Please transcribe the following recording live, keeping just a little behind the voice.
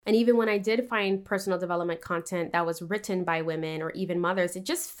And even when I did find personal development content that was written by women or even mothers, it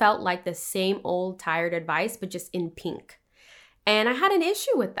just felt like the same old tired advice, but just in pink. And I had an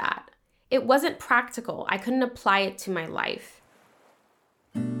issue with that. It wasn't practical. I couldn't apply it to my life.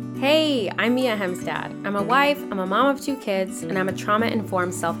 Hey, I'm Mia Hemstad. I'm a wife, I'm a mom of 2 kids, and I'm a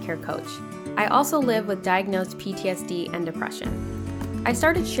trauma-informed self-care coach. I also live with diagnosed PTSD and depression. I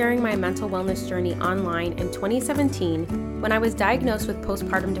started sharing my mental wellness journey online in 2017 when I was diagnosed with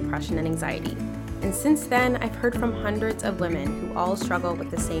postpartum depression and anxiety. And since then, I've heard from hundreds of women who all struggle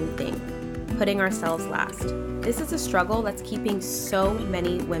with the same thing, putting ourselves last. This is a struggle that's keeping so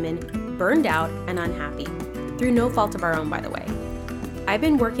many women burned out and unhappy, through no fault of our own, by the way. I've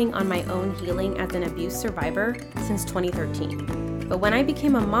been working on my own healing as an abuse survivor since 2013. But when I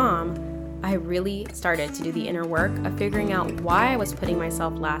became a mom, I really started to do the inner work of figuring out why I was putting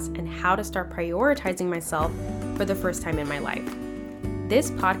myself last and how to start prioritizing myself for the first time in my life. This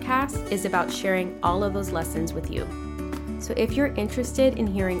podcast is about sharing all of those lessons with you. So if you're interested in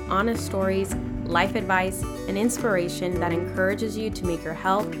hearing honest stories, life advice, and inspiration that encourages you to make your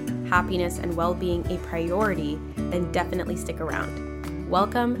health, happiness, and well-being a priority, then definitely stick around.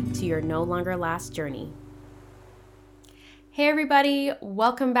 Welcome to your No Longer Last journey. Hey everybody,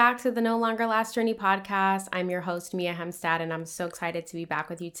 welcome back to the No Longer Last Journey podcast. I'm your host, Mia Hemstad, and I'm so excited to be back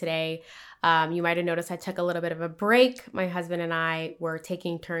with you today. You might have noticed I took a little bit of a break. My husband and I were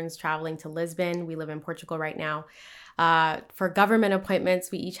taking turns traveling to Lisbon. We live in Portugal right now. For government appointments,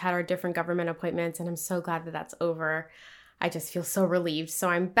 we each had our different government appointments, and I'm so glad that that's over. I just feel so relieved. So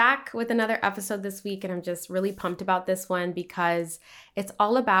I'm back with another episode this week, and I'm just really pumped about this one because it's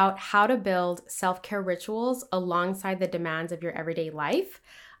all about how to build self-care rituals alongside the demands of your everyday life.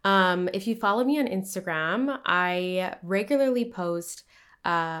 If you follow me on Instagram, I regularly post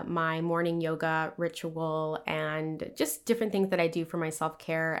my morning yoga ritual and just different things that I do for my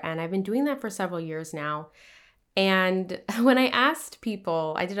self-care. And I've been doing that for several years now. And when I asked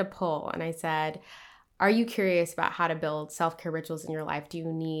people, I did a poll and I said, are you curious about how to build self-care rituals in your life? Do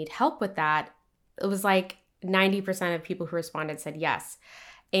you need help with that? It was like 90% of people who responded said yes.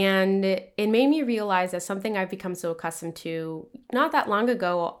 And it made me realize that something I've become so accustomed to not that long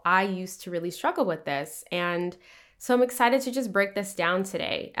ago, I used to really struggle with this. And so I'm excited to just break this down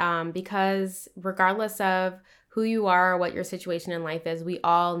today because regardless of who you are, what your situation in life is, we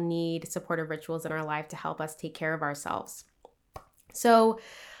all need supportive rituals in our life to help us take care of ourselves. So,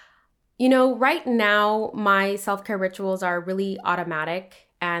 right now, my self-care rituals are really automatic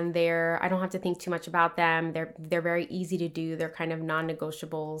and I don't have to think too much about them. They're very easy to do. They're kind of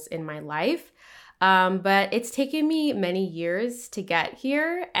non-negotiables in my life. But it's taken me many years to get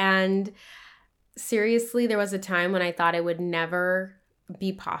here. And seriously, there was a time when I thought it would never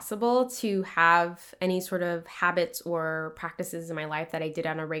be possible to have any sort of habits or practices in my life that I did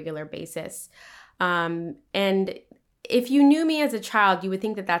on a regular basis. And if you knew me as a child, you would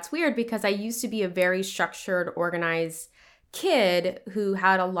think that that's weird because I used to be a very structured, organized kid who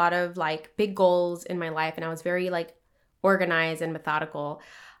had a lot of big goals in my life. And I was very organized and methodical,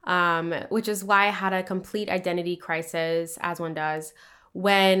 which is why I had a complete identity crisis, as one does,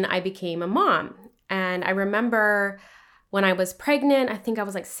 when I became a mom. And I remember when I was pregnant, I think I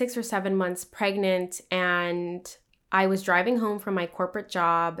was 6 or 7 months pregnant, and I was driving home from my corporate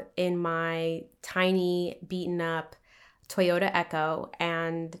job in my tiny, beaten up Toyota Echo,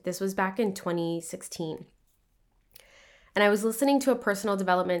 and this was back in 2016. And I was listening to a personal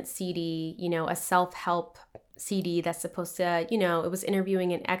development CD, a self-help CD that's supposed to, it was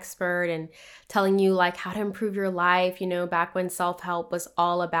interviewing an expert and telling you how to improve your life, back when self-help was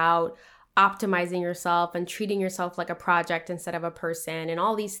all about optimizing yourself and treating yourself like a project instead of a person and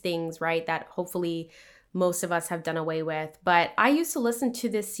all these things, right, that hopefully most of us have done away with. But I used to listen to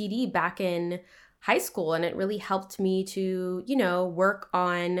this CD back in high school, and it really helped me to, work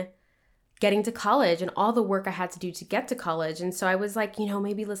on getting to college and all the work I had to do to get to college. And so I was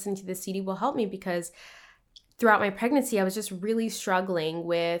maybe listening to this CD will help me because throughout my pregnancy, I was just really struggling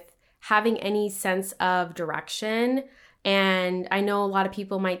with having any sense of direction. And I know a lot of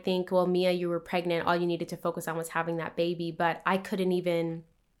people might think, well, Mia, you were pregnant. All you needed to focus on was having that baby. But I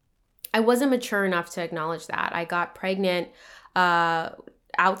wasn't mature enough to acknowledge that. I got pregnant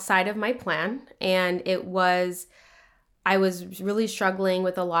outside of my plan, and I was really struggling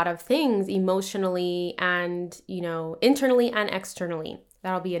with a lot of things emotionally and, internally and externally.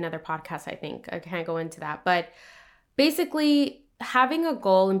 That'll be another podcast, I think. I can't go into that. But basically, having a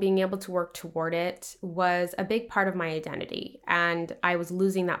goal and being able to work toward it was a big part of my identity. And I was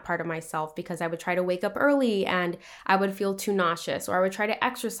losing that part of myself because I would try to wake up early and I would feel too nauseous, or I would try to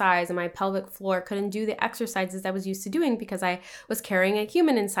exercise and my pelvic floor couldn't do the exercises I was used to doing because I was carrying a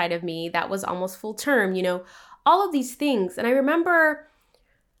human inside of me that was almost full term, all of these things. And I remember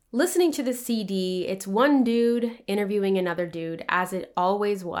listening to the CD. It's one dude interviewing another dude, as it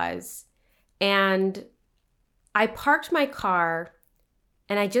always was. And I parked my car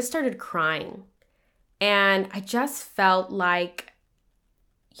and I just started crying. And I just felt like,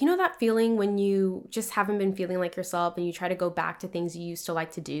 that feeling when you just haven't been feeling like yourself and you try to go back to things you used to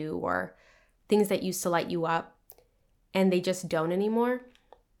like to do or things that used to light you up and they just don't anymore.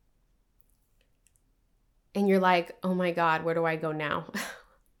 And you're like, oh my God, where do I go now?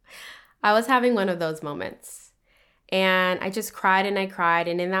 I was having one of those moments. And I just cried and I cried.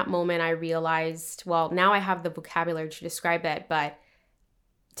 And in that moment, I realized, well, now I have the vocabulary to describe it. But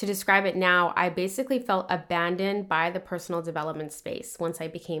to describe it now, I basically felt abandoned by the personal development space once I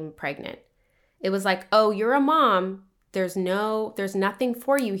became pregnant. It was like, oh, you're a mom. There's nothing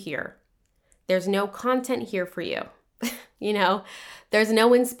for you here. There's no content here for you. There's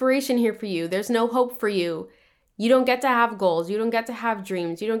no inspiration here for you. There's no hope for you. You don't get to have goals. You don't get to have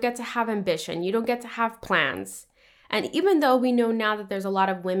dreams. You don't get to have ambition. You don't get to have plans. And even though we know now that there's a lot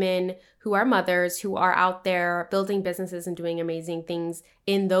of women who are mothers who are out there building businesses and doing amazing things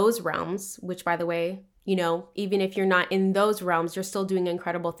in those realms, which, by the way, even if you're not in those realms, you're still doing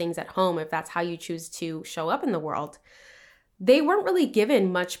incredible things at home if that's how you choose to show up in the world. They weren't really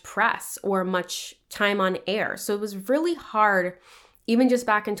given much press or much time on air. So it was really hard, even just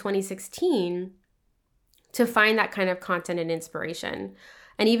back in 2016, to find that kind of content and inspiration.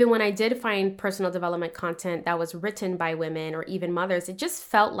 And even when I did find personal development content that was written by women or even mothers, it just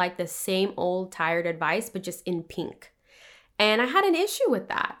felt like the same old tired advice, but just in pink. And I had an issue with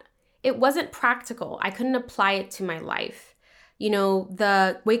that. It wasn't practical. I couldn't apply it to my life.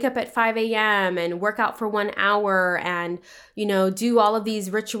 The wake up at 5 a.m. and work out for 1 hour and, do all of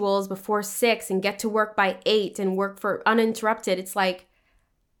these rituals before 6 and get to work by 8 and work for uninterrupted. It's like,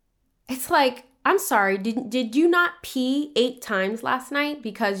 I'm sorry, did you not pee 8 times last night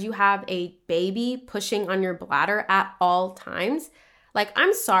because you have a baby pushing on your bladder at all times? Like,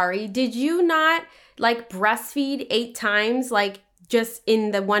 I'm sorry, did you not breastfeed 8 times just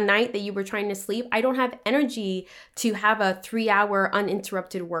in the one night that you were trying to sleep? I don't have energy to have a 3-hour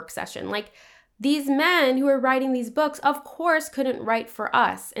uninterrupted work session. These men who are writing these books, of course, couldn't write for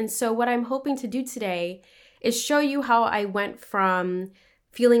us. And so what I'm hoping to do today is show you how I went from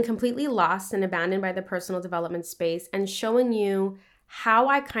feeling completely lost and abandoned by the personal development space and showing you how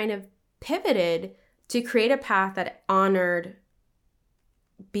I kind of pivoted to create a path that honored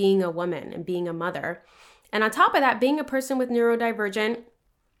being a woman and being a mother. And on top of that, being a person with a neurodivergent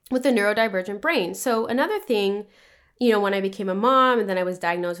brain. So another thing, when I became a mom and then I was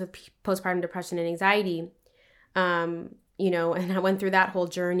diagnosed with postpartum depression and anxiety, and I went through that whole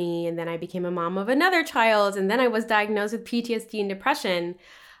journey, and then I became a mom of another child, and then I was diagnosed with PTSD and depression.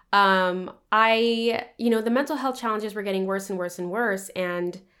 The mental health challenges were getting worse and worse and worse,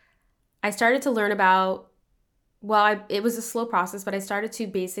 and I started to learn about, it was a slow process, but I started to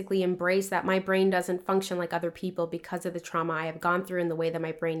basically embrace that my brain doesn't function like other people because of the trauma I have gone through and the way that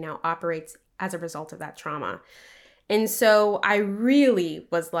my brain now operates as a result of that trauma. And so I really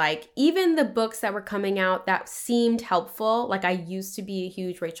was like, even the books that were coming out that seemed helpful, I used to be a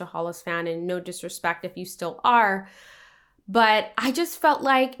huge Rachel Hollis fan, and no disrespect if you still are, but I just felt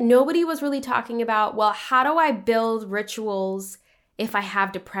like nobody was really talking about, how do I build rituals if I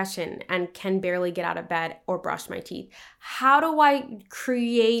have depression and can barely get out of bed or brush my teeth? How do I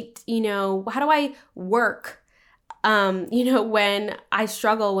create, how do I work, when I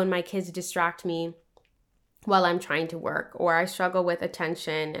struggle when my kids distract me while I'm trying to work, or I struggle with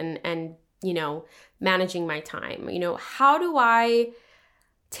attention and managing my time? How do I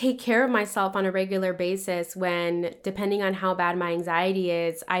take care of myself on a regular basis when, depending on how bad my anxiety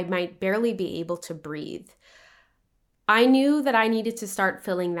is, I might barely be able to breathe? I knew that I needed to start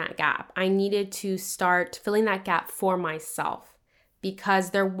filling that gap. I needed to start filling that gap for myself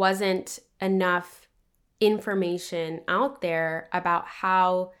because there wasn't enough information out there about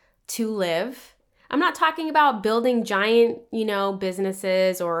how to live. I'm not talking about building giant,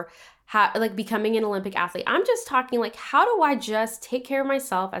 businesses or becoming an Olympic athlete. I'm just talking how do I just take care of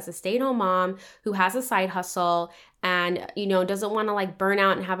myself as a stay-at-home mom who has a side hustle and, doesn't want to burn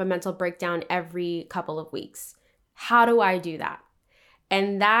out and have a mental breakdown every couple of weeks? How do I do that?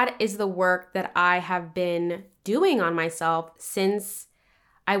 And that is the work that I have been doing on myself since,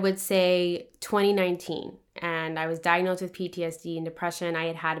 I would say, 2019. and I was diagnosed with PTSD and depression. I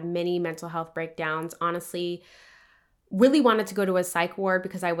had had many mental health breakdowns. Honestly, really wanted to go to a psych ward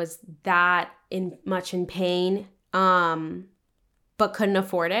because I was that much in pain, but couldn't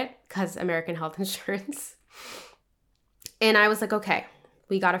afford it because American health insurance. And I was like, okay,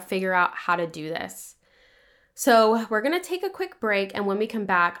 we got to figure out how to do this. So we're going to take a quick break. And when we come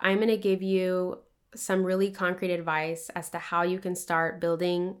back, I'm going to give you some really concrete advice as to how you can start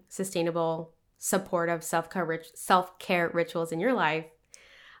building sustainable, supportive self-care rituals in your life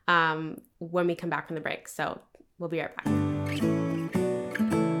when we come back from the break. So we'll be right back.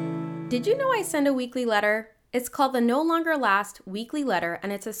 Did you know I send a weekly letter? It's called the No Longer Last Weekly Letter,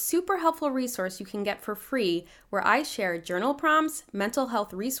 and it's a super helpful resource you can get for free where I share journal prompts, mental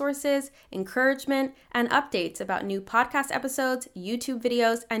health resources, encouragement, and updates about new podcast episodes, YouTube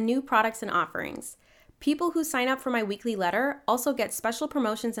videos, and new products and offerings. People who sign up for my weekly letter also get special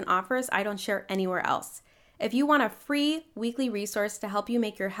promotions and offers I don't share anywhere else. If you want a free weekly resource to help you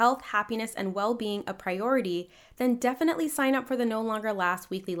make your health, happiness, and well-being a priority, then definitely sign up for the No Longer Last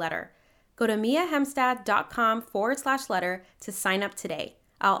Weekly Letter. Go to miahemstad.com/letter to sign up today.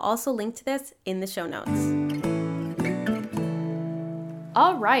 I'll also link to this in the show notes.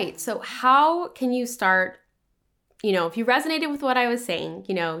 All right, so how can you start, if you resonated with what I was saying,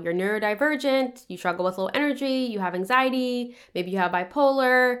 you're neurodivergent, you struggle with low energy, you have anxiety, maybe you have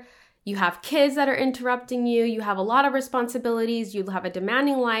bipolar, you have kids that are interrupting you, you have a lot of responsibilities, you have a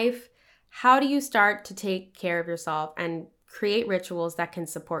demanding life. How do you start to take care of yourself and create rituals that can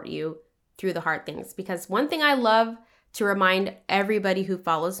support you through the hard things? Because one thing I love to remind everybody who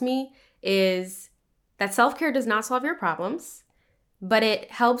follows me is that self-care does not solve your problems, but it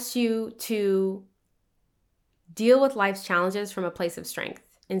helps you to deal with life's challenges from a place of strength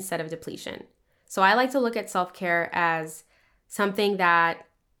instead of depletion. So I like to look at self-care as something that,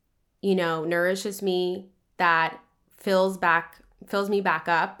 nourishes me, that fills me back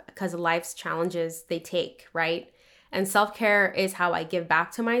up because of life's challenges they take, right? And self-care is how I give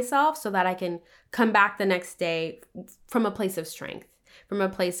back to myself so that I can come back the next day from a place of strength, from a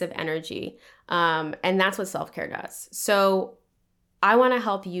place of energy. And that's what self-care does. So I want to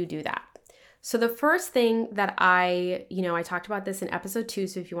help you do that. So the first thing that I talked about this in episode 2.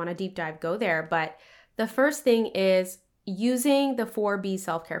 So if you want a deep dive, go there. But the first thing is using the 4B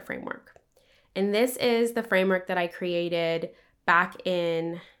self-care framework. And this is the framework that I created back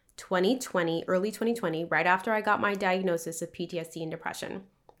in 2020, early 2020, right after I got my diagnosis of PTSD and depression.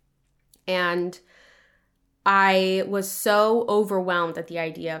 And I was so overwhelmed at the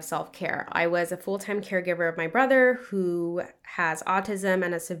idea of self-care. I was a full-time caregiver of my brother who has autism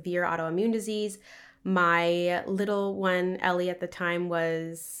and a severe autoimmune disease. My little one, Ellie, at the time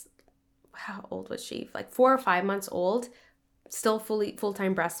was, how old was she? Like 4 or 5 months old, still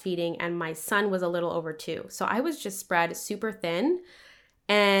full-time breastfeeding, and my son was a little over 2. So I was just spread super thin.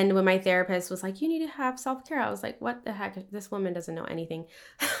 And when my therapist was like, you need to have self-care, I was like, what the heck? This woman doesn't know anything.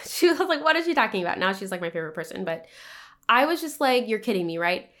 She was like, what is she talking about? Now she's like my favorite person. But I was just like, you're kidding me,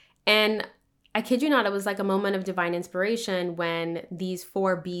 right? And I kid you not, it was like a moment of divine inspiration when these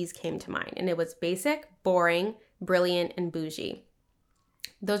 4 B's came to mind. And it was basic, boring, brilliant, and bougie.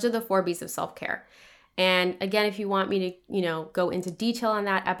 Those are the 4 B's of self-care. And again, if you want me to, go into detail on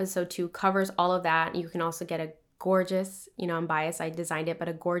that, episode 2 covers all of that. You can also get a gorgeous, I'm biased, I designed it, but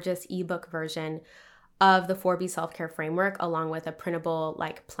a gorgeous ebook version of the 4B self-care framework, along with a printable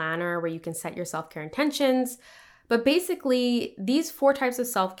planner where you can set your self-care intentions. But basically, these 4 types of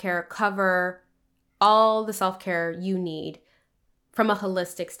self-care cover all the self-care you need from a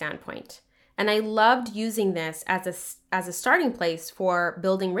holistic standpoint. And I loved using this as a starting place for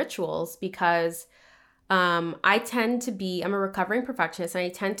building rituals because I'm a recovering perfectionist, and I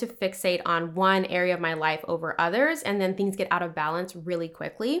tend to fixate on one area of my life over others, and then things get out of balance really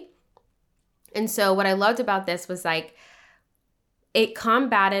quickly. And so what I loved about this was it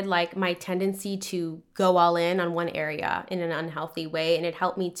combated my tendency to go all in on one area in an unhealthy way, and it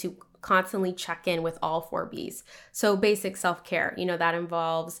helped me to constantly check in with all 4 B's. So basic self-care, that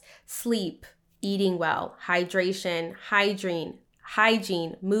involves sleep, eating well, hydration, hygiene,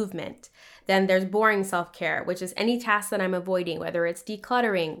 movement. Then there's boring self-care, which is any task that I'm avoiding, whether it's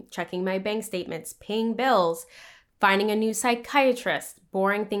decluttering, checking my bank statements, paying bills, finding a new psychiatrist,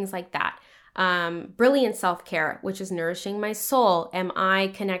 boring things like that. Brilliant self-care, which is nourishing my soul. Am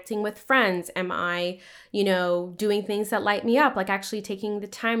I connecting with friends? Am I, doing things that light me up? Like actually taking the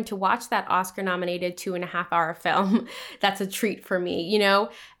time to watch that Oscar-nominated 2.5-hour film. That's a treat for me,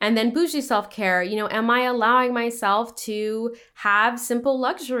 And then bougie self-care, am I allowing myself to have simple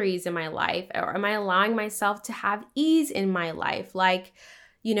luxuries in my life? Or am I allowing myself to have ease in my life? Like,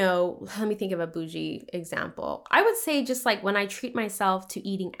 let me think of a bougie example. I would say just like when I treat myself to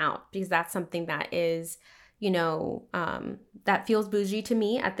eating out, because that's something that is, that feels bougie to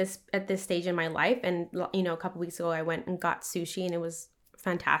me at this stage in my life. And, a couple weeks ago, I went and got sushi and it was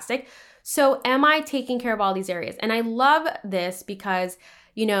fantastic. So am I taking care of all these areas? And I love this because,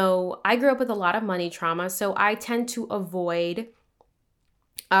 I grew up with a lot of money trauma. So I tend to avoid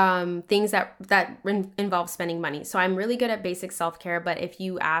things that involve spending money. So I'm really good at basic self-care. But if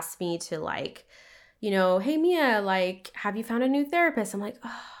you ask me to like, hey Mia, like, have you found a new therapist? I'm like,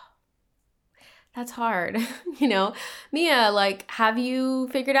 oh, that's hard. Mia, like, have you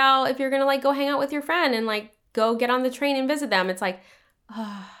figured out if you're going to like go hang out with your friend and like go get on the train and visit them? It's like,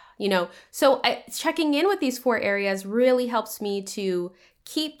 so checking in with these 4 areas really helps me to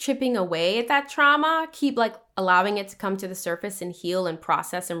keep chipping away at that trauma, keep like allowing it to come to the surface and heal and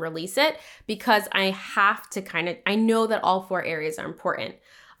process and release it, because I have to I know that all 4 areas are important.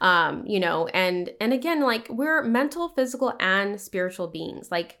 And again, like we're mental, physical, and spiritual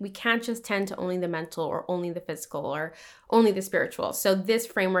beings. Like we can't just tend to only the mental or only the physical or only the spiritual. So this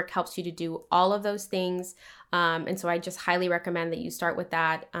framework helps you to do all of those things. And so I just highly recommend that you start with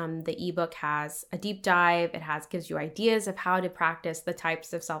that. The ebook has a deep dive. It gives you ideas of how to practice the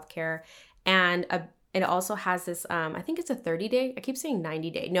types of self-care. And it also has this, I think it's a 30-day, I keep saying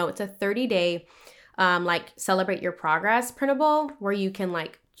 90-day. No, it's a 30-day, like celebrate your progress printable where you can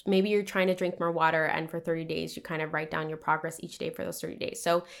like, maybe you're trying to drink more water and for 30 days, you kind of write down your progress each day for those 30 days.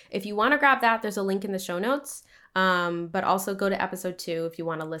 So if you want to grab that, there's a link in the show notes, but also go to episode 2 if you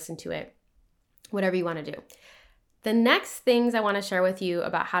want to listen to it, whatever you want to do. The next things I want to share with you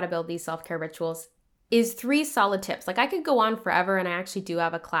about how to build these self-care rituals is 3 solid tips. Like I could go on forever, and I actually do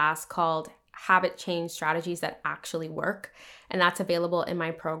have a class called Habit Change Strategies That Actually Work. And that's available in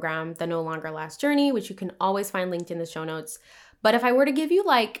my program, The No Longer Last Journey, which you can always find linked in the show notes. But if I were to give you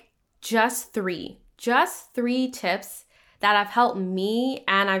like just three tips that have helped me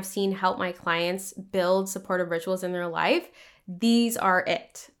and I've seen help my clients build supportive rituals in their life, these are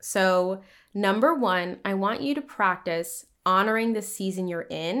it. So number 1, I want you to practice honoring the season you're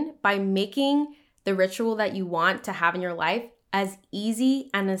in by making the ritual that you want to have in your life as easy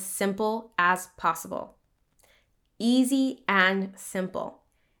and as simple as possible. Easy and simple.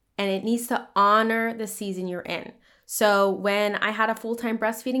 And it needs to honor the season you're in. So when I had a full-time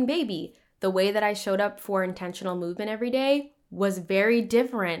breastfeeding baby, the way that I showed up for intentional movement every day was very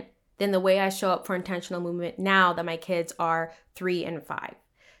different than the way I show up for intentional movement now that my kids are 3 and 5.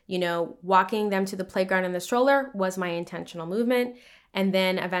 Walking them to the playground in the stroller was my intentional movement. And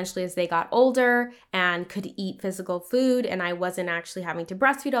then eventually as they got older and could eat physical food and I wasn't actually having to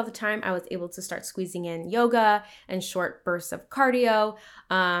breastfeed all the time, I was able to start squeezing in yoga and short bursts of cardio.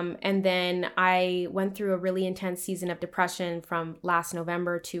 And then I went through a really intense season of depression from last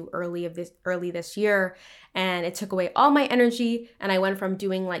November to early this year. And it took away all my energy. And I went from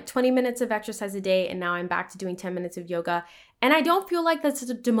doing like 20 minutes of exercise a day, and now I'm back to doing 10 minutes of yoga. And I don't feel like that's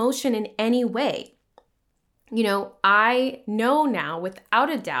a demotion in any way. I know now without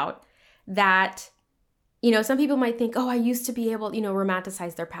a doubt that, some people might think, oh, I used to be able,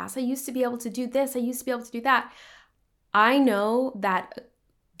 romanticize their past. I used to be able to do this. I used to be able to do that. I know that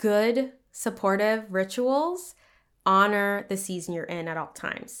good, supportive rituals honor the season you're in at all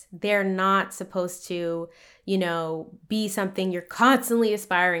times. They're not supposed to, be something you're constantly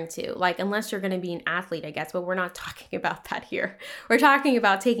aspiring to, like unless you're going to be an athlete, I guess, but we're not talking about that here. We're talking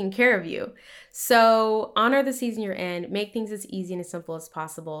about taking care of you. So honor the season you're in, make things as easy and as simple as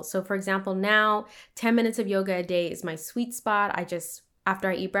possible. So for example, now 10 minutes of yoga a day is my sweet spot. After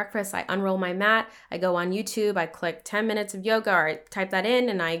I eat breakfast, I unroll my mat, I go on YouTube, I click 10 minutes of yoga, or I type that in,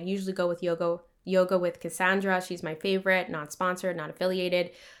 and I usually go with Yoga with Cassandra. She's my favorite, not sponsored, not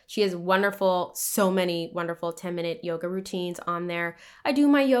affiliated. She has so many wonderful 10-minute yoga routines on there. I do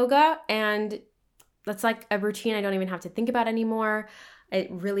my yoga, and that's like a routine I don't even have to think about anymore. It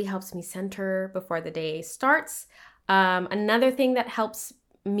really helps me center before the day starts. Another thing that helps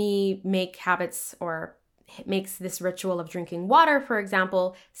me make habits or makes this ritual of drinking water, for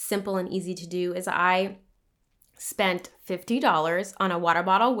example, simple and easy to do is I spent $50 on a water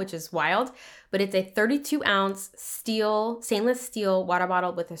bottle, which is wild, but it's a 32-ounce stainless steel water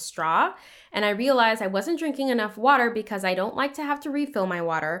bottle with a straw. And I realized I wasn't drinking enough water because I don't like to have to refill my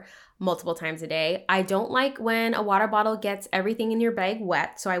water multiple times a day. I don't like when a water bottle gets everything in your bag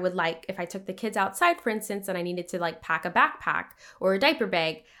wet. So I would like, if I took the kids outside, for instance, and I needed to like pack a backpack or a diaper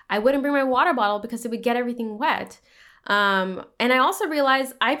bag, I wouldn't bring my water bottle because it would get everything wet. And I also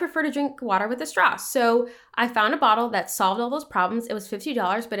realized I prefer to drink water with a straw. So I found a bottle that solved all those problems. It was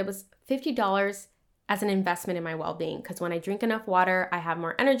 $50, but it was $50 as an investment in my well-being, because when I drink enough water, I have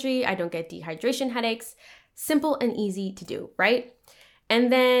more energy, I don't get dehydration headaches. Simple and easy to do, right?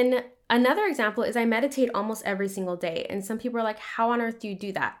 And then another example is I meditate almost every single day. And some people are like, how on earth do you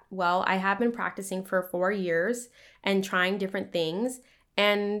do that? Well, I have been practicing for 4 years and trying different things.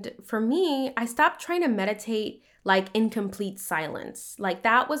 And for me, I stopped trying to meditate like in complete silence. Like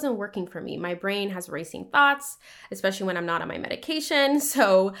that wasn't working for me. My brain has racing thoughts, especially when I'm not on my medication.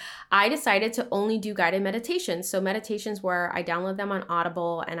 So I decided to only do guided meditations. So meditations where I download them on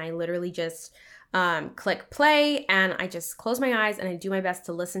Audible and I literally just click play and I just close my eyes and I do my best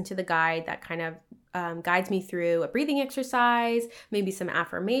to listen to the guide that kind of guides me through a breathing exercise, maybe some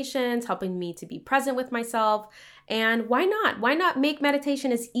affirmations, helping me to be present with myself. And why not? Why not make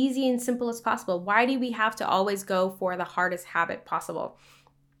meditation as easy and simple as possible? Why do we have to always go for the hardest habit possible?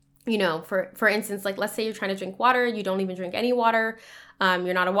 You know, for instance, like let's say you're trying to drink water, you don't even drink any water,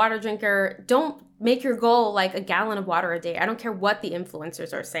 you're not a water drinker. Don't make your goal like a gallon of water a day. I don't care what the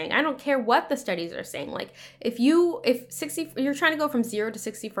influencers are saying. I don't care what the studies are saying. Like if you're trying to go from 0 to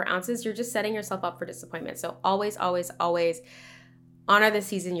 64 ounces, you're just setting yourself up for disappointment. So always, always, always honor the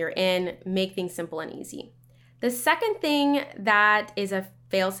season you're in, make things simple and easy. The second thing that is a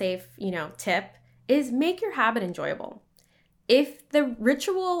fail-safe, tip is make your habit enjoyable. If the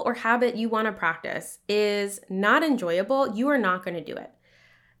ritual or habit you want to practice is not enjoyable, you are not going to do it.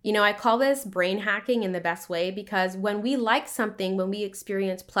 I call this brain hacking in the best way because when we like something, when we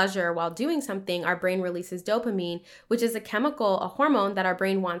experience pleasure while doing something, our brain releases dopamine, which is a hormone that our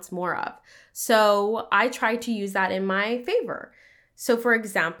brain wants more of. So I try to use that in my favor. So for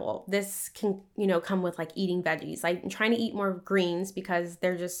example, this can, come with like eating veggies. I'm trying to eat more greens because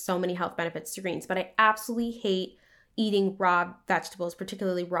there's just so many health benefits to greens, but I absolutely hate eating raw vegetables,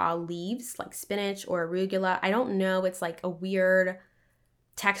 particularly raw leaves like spinach or arugula. I don't know, it's like a weird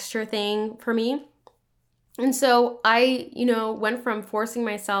texture thing for me. And so I, went from forcing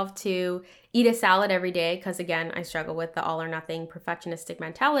myself to eat a salad every day because again, I struggle with the all or nothing perfectionistic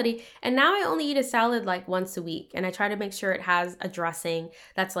mentality. And now I only eat a salad like once a week. And I try to make sure it has a dressing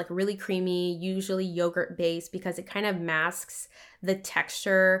that's like really creamy, usually yogurt based, because it kind of masks the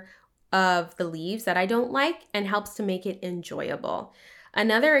texture of the leaves that I don't like and helps to make it enjoyable.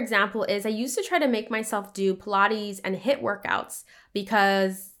 Another example is I used to try to make myself do Pilates and HIIT workouts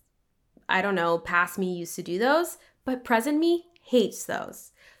because, I don't know, past me used to do those, but present me hates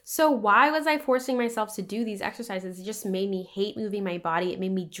those. So why was I forcing myself to do these exercises? It just made me hate moving my body. It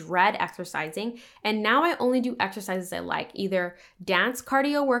made me dread exercising. And now I only do exercises I like, either dance,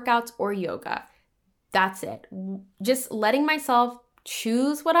 cardio workouts, or yoga. That's it. Just letting myself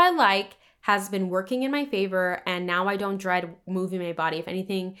choose what I like has been working in my favor, and now I don't dread moving my body. If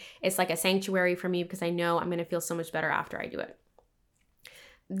anything, it's like a sanctuary for me because I know I'm going to feel so much better after I do it.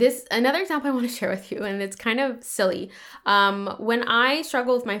 Another example I want to share with you, and it's kind of silly. When I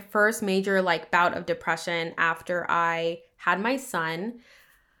struggled with my first major bout of depression after I had my son,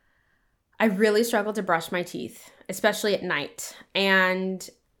 I really struggled to brush my teeth, especially at night. And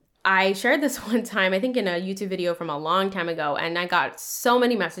I shared this one time, I think in a YouTube video from a long time ago, and I got so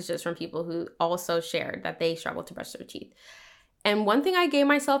many messages from people who also shared that they struggled to brush their teeth. And one thing I gave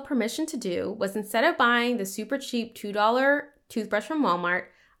myself permission to do was, instead of buying the super cheap $2 toothbrush from Walmart,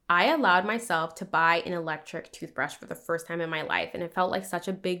 I allowed myself to buy an electric toothbrush for the first time in my life. And it felt like such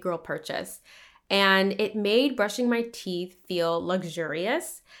a big girl purchase. And it made brushing my teeth feel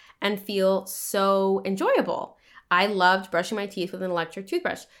luxurious and feel so enjoyable. I loved brushing my teeth with an electric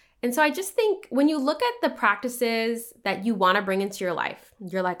toothbrush. And so I just think when you look at the practices that you want to bring into your life,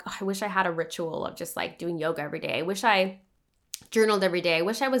 you're like, oh, I wish I had a ritual of just like doing yoga every day. I wish I journaled every day. I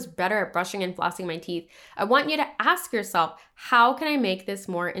wish I was better at brushing and flossing my teeth. I want you to ask yourself, how can I make this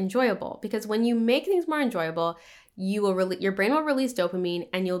more enjoyable? Because when you make things more enjoyable, your brain will release dopamine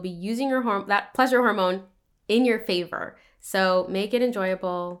and you'll be using that pleasure hormone in your favor. So make it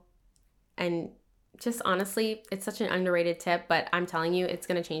enjoyable. And just honestly, it's such an underrated tip, but I'm telling you, it's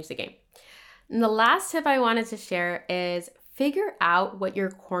going to change the game. And the last tip I wanted to share is figure out what your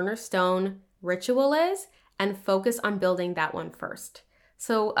cornerstone ritual is and focus on building that one first.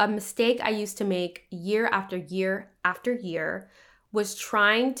 So a mistake I used to make year after year after year was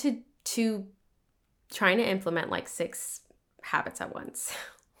trying to implement like 6 habits at once.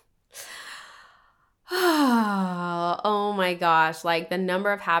 Oh my gosh, like the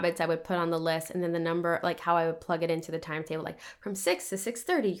number of habits I would put on the list, and then the number, like how I would plug it into the timetable, like from 6 to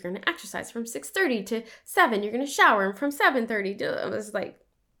 6:30, you're going to exercise, from 6:30 to 7, you're going to shower, and from 7:30 to, it was like,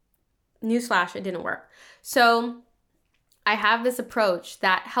 newsflash, it didn't work. So I have this approach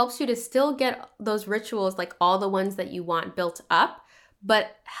that helps you to still get those rituals, like all the ones that you want built up,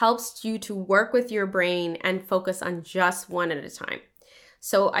 but helps you to work with your brain and focus on just one at a time.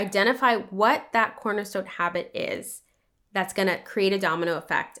 So identify what that cornerstone habit is that's going to create a domino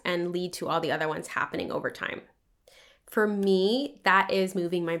effect and lead to all the other ones happening over time. For me, that is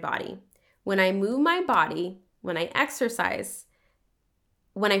moving my body. When I move my body, when I exercise,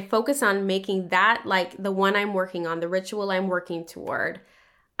 when I focus on making that like the one I'm working on, the ritual I'm working toward,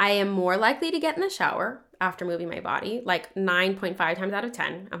 I am more likely to get in the shower after moving my body, like 9.5 times out of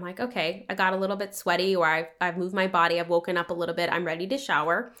 10. I'm like, okay, I got a little bit sweaty, or I've moved my body, I've woken up a little bit, I'm ready to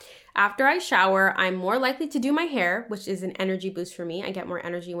shower. After I shower, I'm more likely to do my hair, which is an energy boost for me. I get more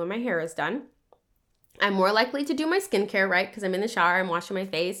energy when my hair is done. I'm more likely to do my skincare, right? Because I'm in the shower, I'm washing my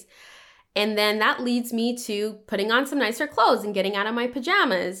face. And then that leads me to putting on some nicer clothes and getting out of my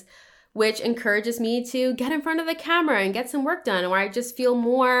pajamas, which encourages me to get in front of the camera and get some work done, or I just feel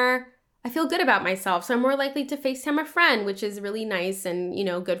I feel good about myself. So I'm more likely to FaceTime a friend, which is really nice and,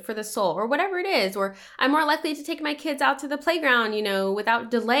 good for the soul, or whatever it is. Or I'm more likely to take my kids out to the playground,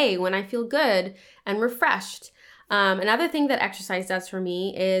 without delay when I feel good and refreshed. Another thing that exercise does for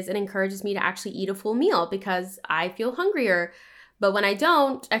me is it encourages me to actually eat a full meal because I feel hungrier. But when I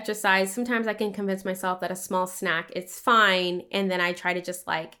don't exercise, sometimes I can convince myself that a small snack is fine. And then I try to just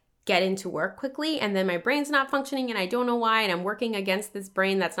get into work quickly, and then my brain's not functioning and I don't know why, and I'm working against this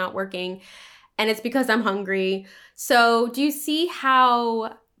brain that's not working, and it's because I'm hungry. So do you see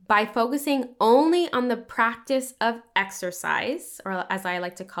how by focusing only on the practice of exercise, or as I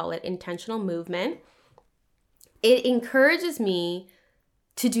like to call it, intentional movement, it encourages me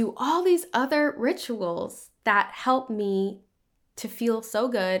to do all these other rituals that help me to feel so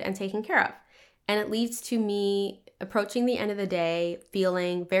good and taken care of. And it leads to me approaching the end of the day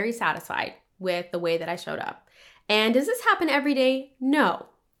feeling very satisfied with the way that I showed up. And does this happen every day? No,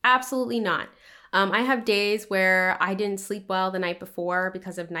 absolutely not. I have days where I didn't sleep well the night before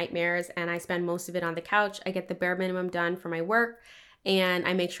because of nightmares, and I spend most of it on the couch. I get the bare minimum done for my work, and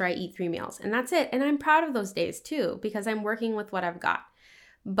I make sure I eat 3 meals, and that's it. And I'm proud of those days too, because I'm working with what I've got.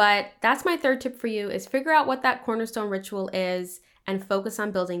 But that's my third tip for you, is figure out what that cornerstone ritual is and focus on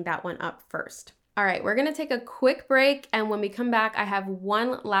building that one up first. All right, we're gonna take a quick break, and when we come back, I have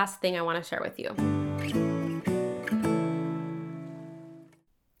one last thing I wanna share with you.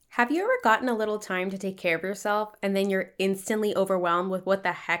 Have you ever gotten a little time to take care of yourself and then you're instantly overwhelmed with what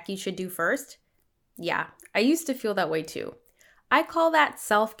the heck you should do first? Yeah, I used to feel that way too. I call that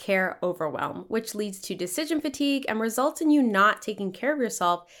self-care overwhelm, which leads to decision fatigue and results in you not taking care of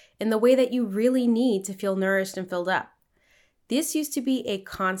yourself in the way that you really need to feel nourished and filled up. This used to be a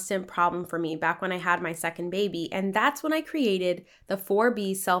constant problem for me back when I had my second baby, and that's when I created the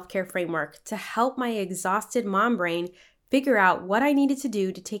 4B self-care framework to help my exhausted mom brain figure out what I needed to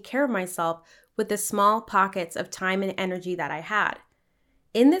do to take care of myself with the small pockets of time and energy that I had.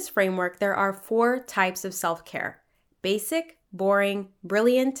 In this framework, there are 4 types of self-care: basic, boring,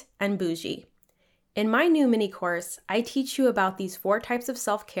 brilliant, and bougie. In my new mini course, I teach you about these 4 types of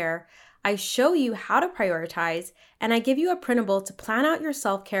self-care. I show you how to prioritize, and I give you a printable to plan out your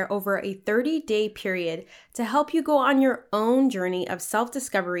self-care over a 30-day period to help you go on your own journey of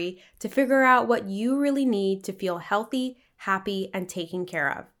self-discovery to figure out what you really need to feel healthy, happy, and taken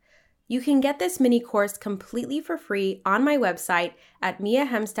care of. You can get this mini course completely for free on my website at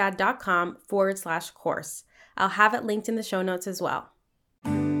miahemstad.com/course. I'll have it linked in the show notes as well.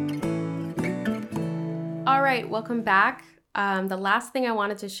 All right, welcome back. The last thing I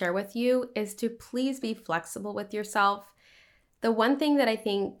wanted to share with you is to please be flexible with yourself. The one thing that I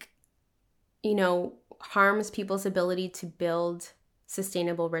think, harms people's ability to build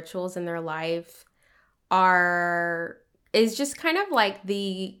sustainable rituals in their life is just kind of like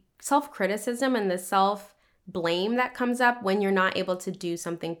the self-criticism and the self-blame that comes up when you're not able to do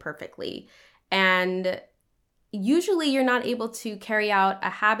something perfectly. And usually you're not able to carry out a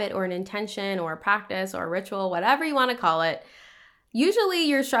habit or an intention or a practice or a ritual, whatever you want to call it. Usually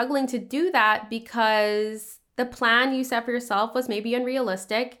you're struggling to do that because the plan you set for yourself was maybe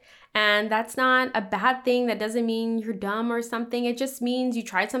unrealistic, and that's not a bad thing. That doesn't mean you're dumb or something. It just means you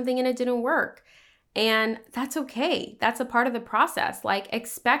tried something and it didn't work. And that's okay. That's a part of the process.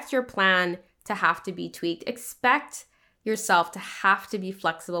 Expect your plan to have to be tweaked. Expect yourself to have to be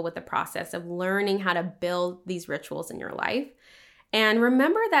flexible with the process of learning how to build these rituals in your life. And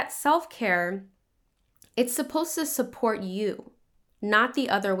remember that self-care, it's supposed to support you, not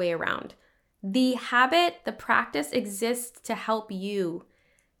the other way around. The habit, the practice exists to help you.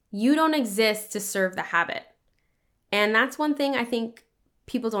 You don't exist to serve the habit. And that's one thing I think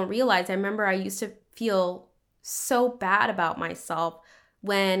people don't realize. I remember I used to feel so bad about myself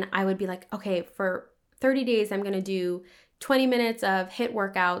when I would be like, okay, for 30 days, I'm going to do 20 minutes of HIIT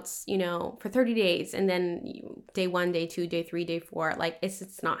workouts, for 30 days. And then day 1, day 2, day 3, day 4, like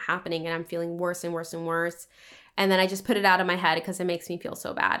it's not happening. And I'm feeling worse and worse and worse. And then I just put it out of my head because it makes me feel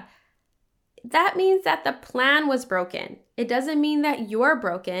so bad. That means that the plan was broken. It doesn't mean that you're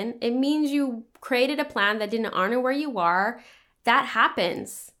broken. It means you created a plan that didn't honor where you are. That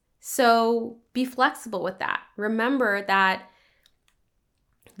happens. So be flexible with that. Remember that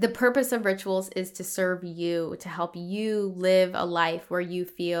the purpose of rituals is to serve you, to help you live a life where you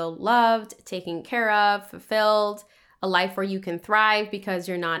feel loved, taken care of, fulfilled, a life where you can thrive because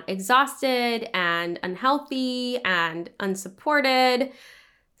you're not exhausted and unhealthy and unsupported.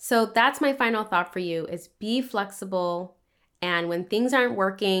 So that's my final thought for you is be flexible. And when things aren't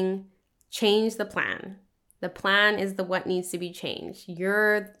working, change the plan. The plan is what needs to be changed.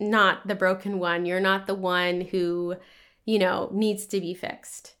 You're not the broken one. You're not the one who, needs to be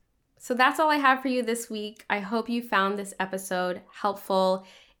fixed. So that's all I have for you this week. I hope you found this episode helpful.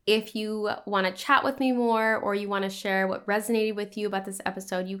 If you want to chat with me more or you want to share what resonated with you about this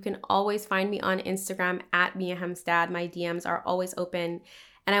episode, you can always find me on Instagram at Mia Hemstad. My DMs are always open.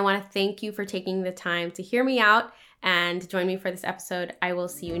 And I want to thank you for taking the time to hear me out and join me for this episode. I will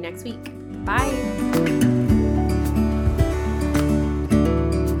see you next week. Bye.